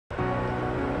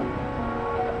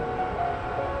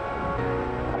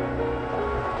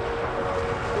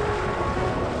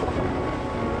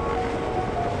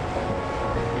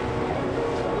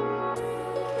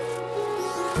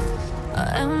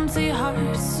empty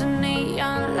hearts and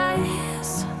neon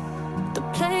lights.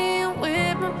 They're playing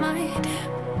with my mind.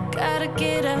 Gotta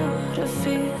get out of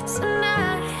here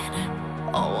tonight.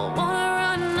 Oh, I wanna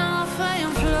run off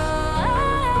and fly.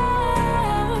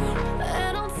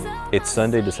 It's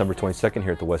Sunday, December 22nd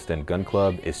here at the West End Gun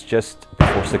Club. It's just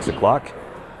before 6 o'clock,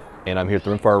 and I'm here at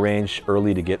the rimfire range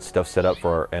early to get stuff set up for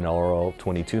our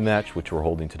NRL22 match, which we're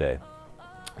holding today.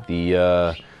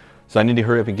 So I need to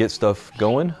hurry up and get stuff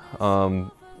going.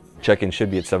 Check-in should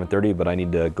be at 7:30, but I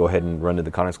need to go ahead and run to the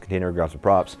Connex container, grab some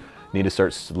props. Need to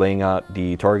start laying out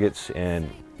the targets and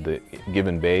the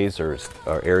given bays or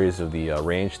areas of the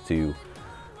range to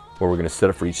where we're going to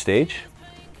set up for each stage.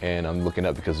 And I'm looking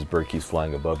up because this bird keeps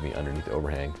flying above me underneath the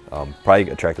overhang. Probably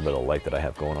attracted by the light that I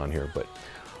have going on here, but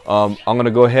I'm going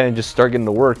to go ahead and just start getting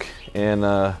to work, and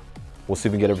we'll see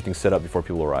if we can get everything set up before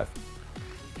people arrive.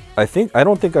 I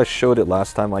don't think I showed it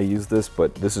last time I used this,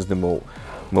 but this is the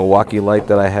Milwaukee light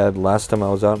that I had last time I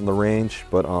was out in the range.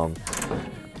 But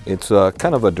it's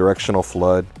kind of a directional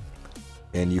flood,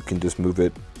 and you can just move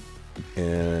it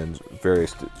in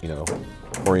various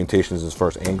orientations as far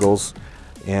as angles.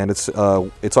 And it's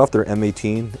off their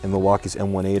M18 and Milwaukee's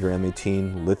M18 or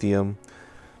M18 lithium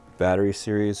battery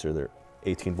series, or their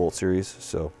 18-volt series.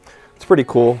 So it's pretty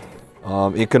cool.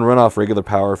 It can run off regular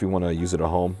power if you want to use it at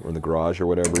home or in the garage or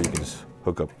whatever. You can just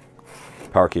hook up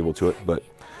power cable to it, but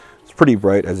it's pretty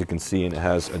bright, as you can see, and it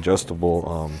has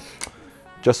adjustable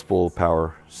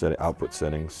power output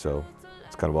settings. So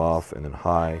it's kind of off, and then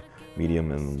high, medium,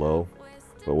 and low.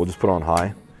 But we'll just put it on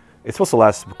high. It's supposed to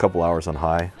last a couple hours on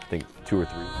high, I think 2 or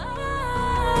 3.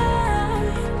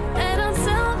 And I'll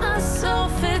tell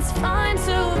myself it's fine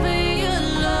to be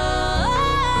alone,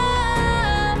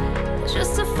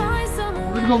 just to find someone.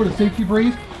 We're gonna go over the safety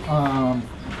brief.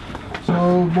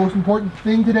 So most important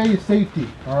thing today is safety.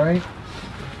 All right.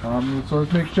 So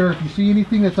let's make sure if you see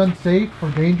anything that's unsafe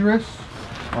or dangerous,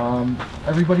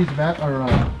 everybody's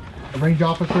a range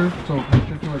officer. So make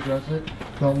sure to address it.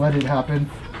 Don't let it happen,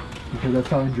 because that's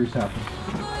how injuries happen.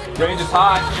 Range is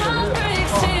hot.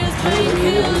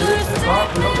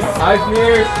 Eyes and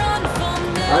ears.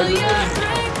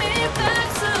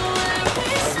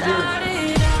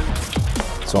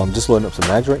 So I'm just loading up some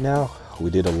mags right now.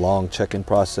 We did a long check-in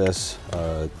process.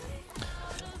 A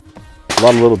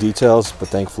lot of little details, but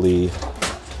thankfully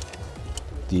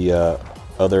the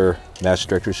other match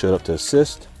directors showed up to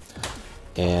assist.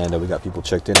 And we got people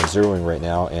checked in and zeroing right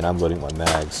now, and I'm loading my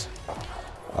mags.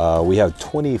 We have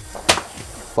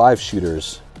 25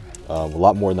 shooters, a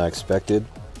lot more than I expected.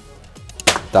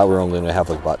 Thought we were only going to have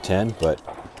like about 10, but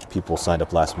people signed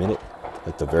up last minute,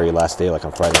 like the very last day, like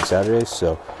on Friday and Saturday.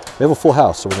 So we have a full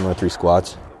house, so we're going to run 3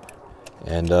 squads,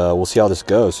 and we'll see how this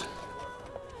goes.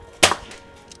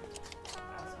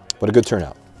 But a good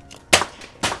turnout.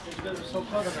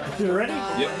 You ready?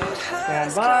 Yep.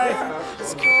 Stand by.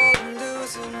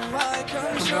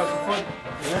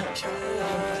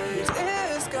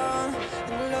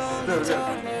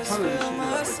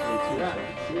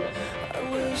 I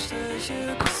wish that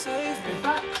you could save me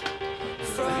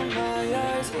from my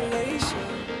isolation.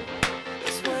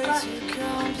 It's way too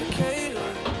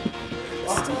complicated.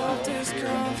 Stop this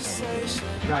conversation.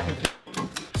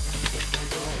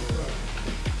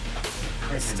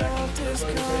 Stop this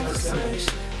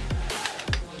conversation.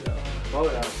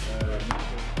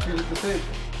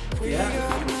 We got no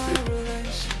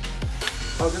relation.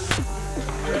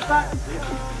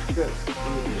 Good.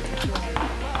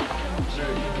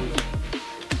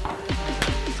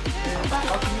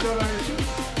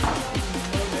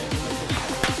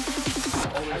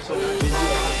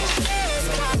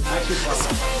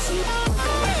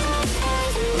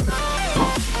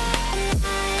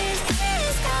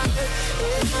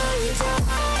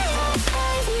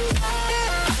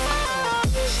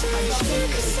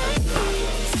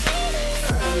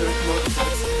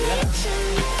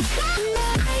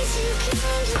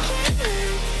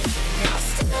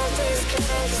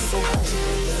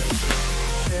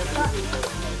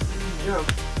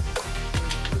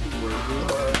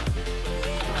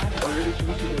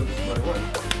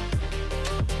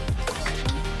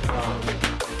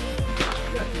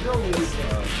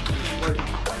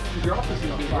 Your office is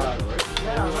on fire, right?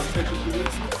 Yeah, I'm not sure.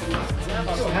 I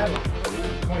still have it.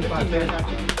 25 minutes.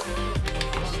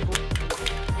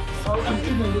 Oh, I'm in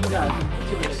the little guy.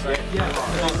 Yeah.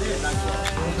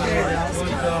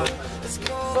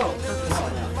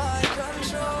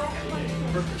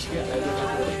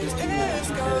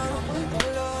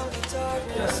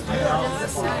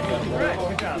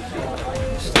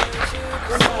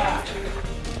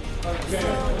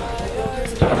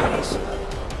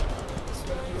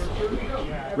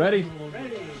 Ready?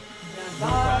 I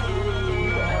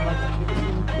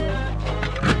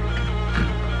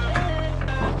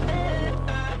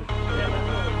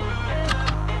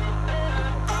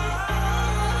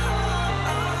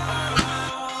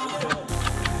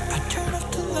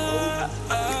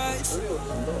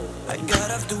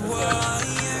got off the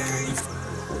wires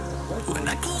when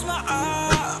I close my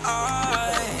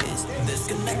eyes,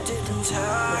 disconnected and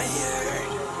tired.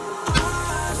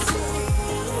 I see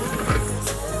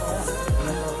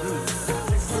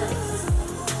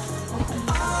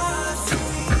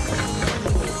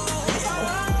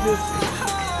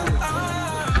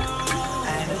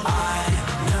and I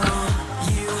know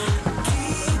you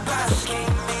keep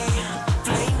asking me,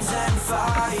 flames and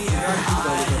fire.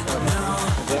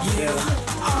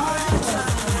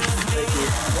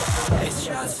 It's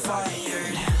just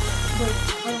fired.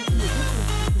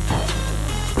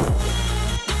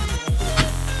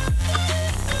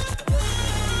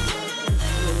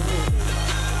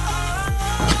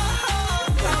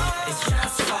 It's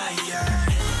just fired.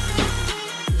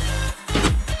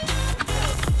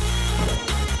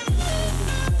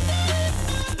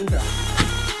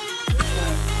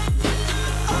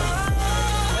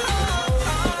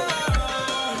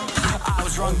 I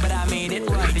was wrong, but I made it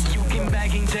right. You came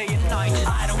begging day and night.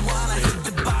 I don't wanna hit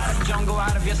the bottom. Don't go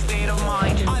out of your state of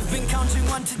mind. I've been counting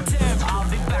 1 to 10. I'll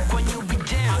be back when you be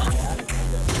down.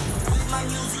 With my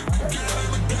music,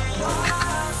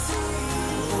 I see.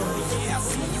 Yeah, I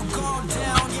see you go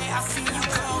down. Yeah, I see you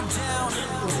go down.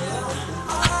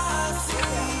 I see.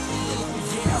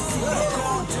 Yeah, I see you go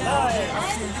down.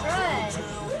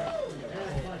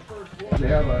 They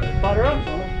have a Butter up.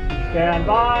 Stand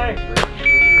by.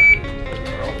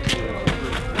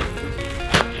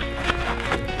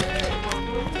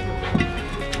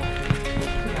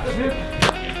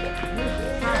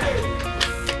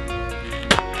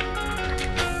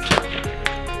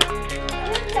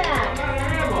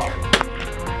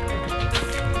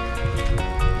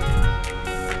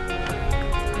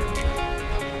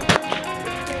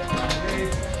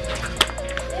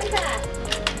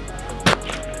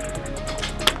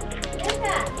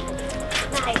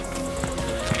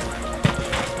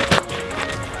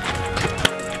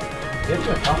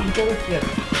 Yes.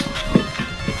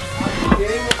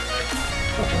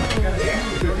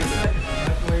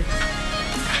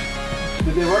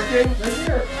 Did they work, James?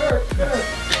 Here.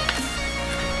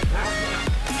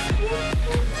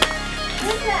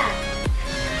 What's that?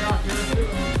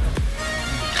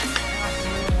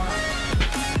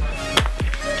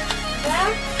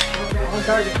 On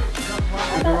target.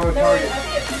 On target.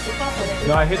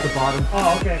 No, I hit the bottom.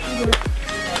 Oh, okay.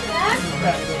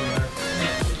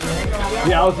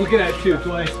 Yeah, I was looking at it too,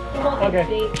 twice. Okay.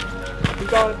 Keep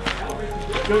going.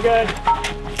 Good.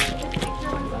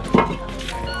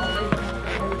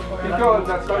 Keep going,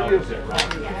 that's not you. Stand back.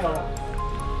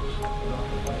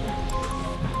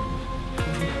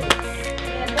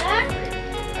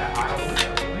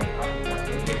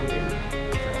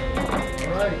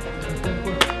 Alright. Stand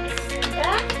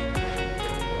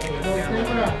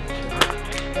back.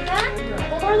 Stand back.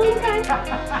 One more little time.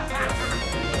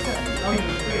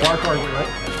 Bar target, right?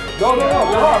 No. Go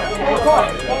talk.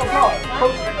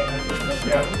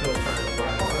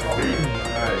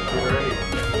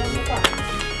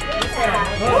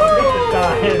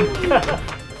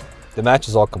 The match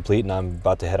is all complete and I'm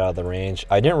about to head out of the range.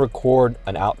 I didn't record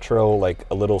an outro, like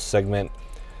a little segment,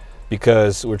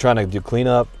 because we're trying to do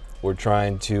cleanup. We're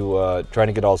trying to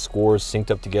get all the scores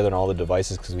synced up together on all the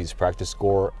devices, because we just practice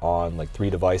score on like 3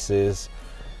 devices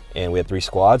and we had 3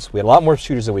 squads. We had a lot more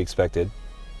shooters than we expected,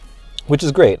 which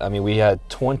is great. I mean, we had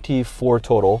 24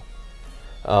 total,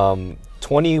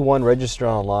 21 registered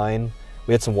online.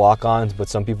 We had some walk-ons, but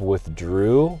some people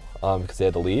withdrew because they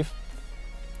had to leave.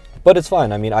 But it's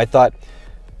fine. I mean, I thought,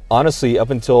 honestly, up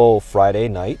until Friday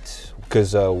night,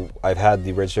 because I've had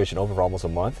the registration open for almost a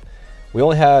month, we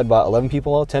only had about 11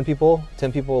 people, 10 people,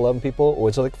 11 people,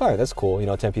 which is like, fine, that's cool. You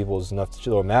know, 10 people is enough to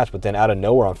do a match. But then out of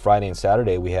nowhere on Friday and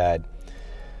Saturday,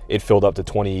 it filled up to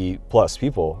 20 plus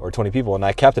people, or 20 people, and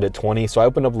I capped it at 20. So I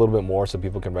opened up a little bit more so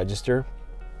people can register.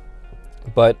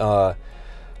 But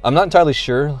I'm not entirely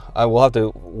sure. I will have to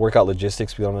work out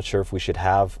logistics, because I'm not sure if we should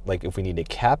have, like, if we need to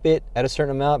cap it at a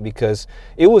certain amount, because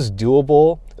it was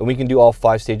doable, and we can do all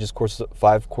 5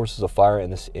 courses of fire in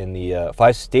the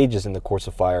 5 stages in the course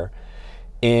of fire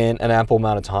in an ample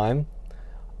amount of time.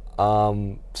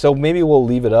 So maybe we'll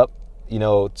leave it up, you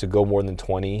know, to go more than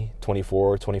 20,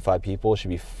 24, 25 people. It should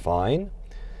be fine.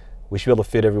 We should be able to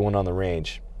fit everyone on the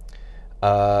range.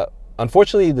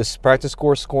 Unfortunately, this practice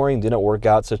scoring didn't work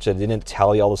out such that it didn't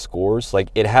tally all the scores. Like,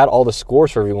 it had all the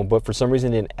scores for everyone, but for some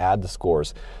reason it didn't add the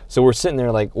scores. So we're sitting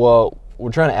there like, well,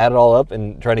 we're trying to add it all up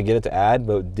and trying to get it to add,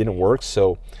 but it didn't work.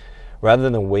 So rather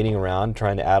than waiting around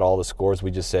trying to add all the scores,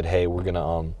 we just said, hey, we're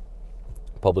gonna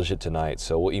publish it tonight.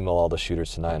 So we'll email all the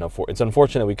shooters tonight. And it's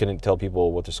unfortunate we couldn't tell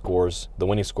people what the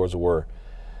winning scores were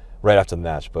right after the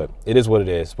match, but it is what it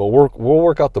is. But we'll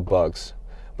work out the bugs.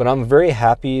 But I'm very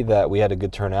happy that we had a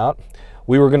good turnout.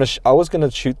 I was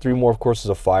gonna shoot 3 more courses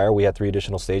of fire. We had 3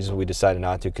 additional stages, but we decided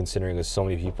not to, considering there's so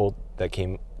many people that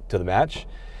came to the match,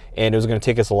 and it was gonna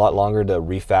take us a lot longer to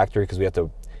refactor because we have to,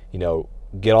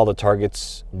 get all the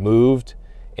targets moved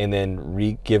and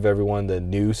then give everyone the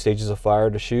new stages of fire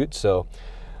to shoot. So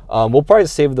we'll probably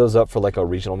save those up for like a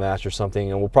regional match or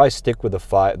something, and we'll probably stick with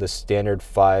the standard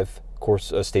 5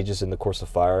 stages in the course of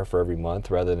fire for every month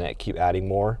rather than keep adding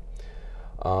more.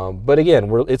 But again,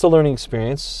 it's a learning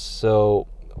experience, so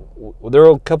there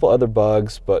are a couple other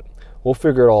bugs, but we'll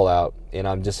figure it all out, and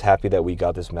I'm just happy that we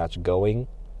got this match going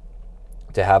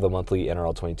to have a monthly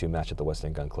NRL22 match at the West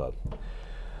End Gun Club.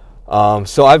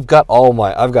 So I've got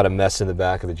a mess in the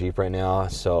back of the Jeep right now,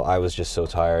 so I was just so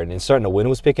tired, and starting the wind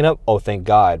was picking up. Oh, thank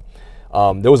God.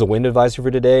 There was a wind advisory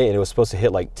for today, and it was supposed to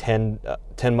hit like 10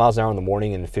 miles an hour in the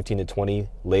morning and 15 to 20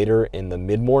 later in the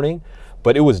mid-morning,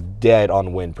 but it was dead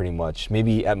on wind pretty much.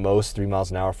 Maybe at most 3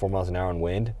 miles an hour, 4 miles an hour on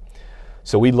wind.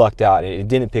 So we lucked out, and it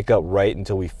didn't pick up right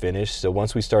until we finished. So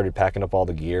once we started packing up all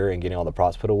the gear and getting all the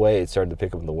props put away, it started to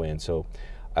pick up in the wind. So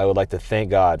I would like to thank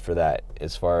God for that,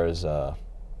 as far as the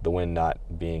wind not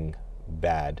being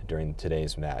bad during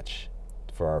today's match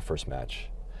for our first match.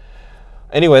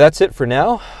 Anyway, that's it for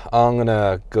now. I'm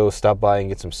gonna go stop by and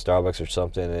get some Starbucks or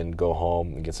something and go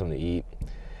home and get something to eat,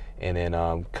 and then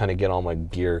kind of get all my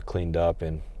gear cleaned up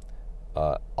and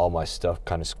all my stuff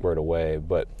kind of squared away.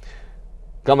 But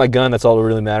got my gun, that's all that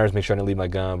really matters. Make sure I didn't leave my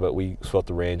gun, but we swept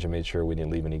the range and made sure we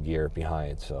didn't leave any gear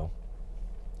behind. So,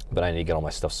 but I need to get all my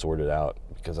stuff sorted out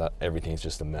because everything's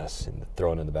just a mess and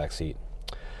thrown in the back seat.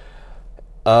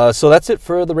 So that's it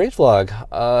for the range vlog.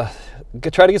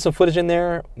 Try to get some footage in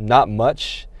there, not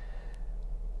much.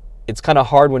 It's kind of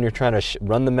hard when you're trying to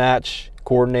run the match,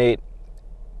 coordinate,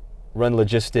 run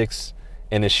logistics,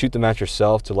 and then shoot the match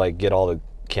yourself to like get all the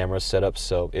cameras set up.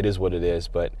 So it is what it is,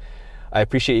 but I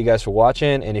appreciate you guys for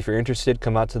watching, and if you're interested,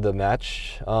 come out to the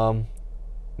match.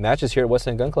 Matches here at West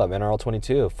End Gun Club,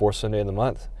 NRL22, 4th Sunday of the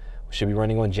month. We should be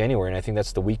running one in January, and I think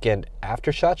that's the weekend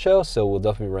after SHOT Show, so we'll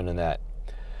definitely be running that.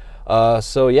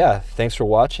 So yeah, thanks for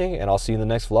watching, and I'll see you in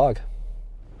the next vlog.